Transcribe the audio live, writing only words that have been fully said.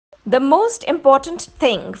The most important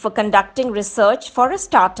thing for conducting research for a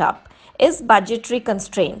startup is budgetary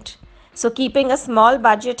constraint. So, keeping a small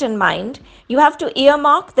budget in mind, you have to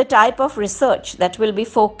earmark the type of research that will be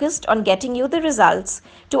focused on getting you the results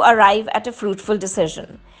to arrive at a fruitful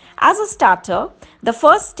decision. As a starter, the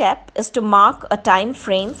first step is to mark a time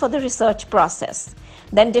frame for the research process.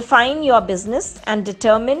 Then define your business and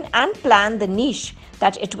determine and plan the niche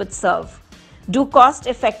that it would serve. Do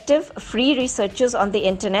cost-effective free researches on the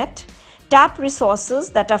internet. Tap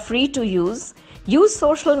resources that are free to use. Use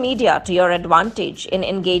social media to your advantage in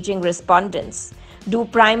engaging respondents. Do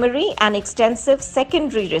primary and extensive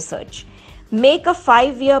secondary research. Make a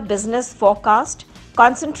 5-year business forecast,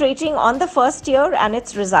 concentrating on the first year and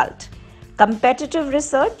its result. Competitive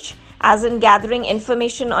research, as in gathering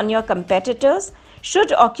information on your competitors,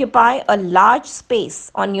 should occupy a large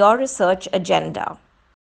space on your research agenda.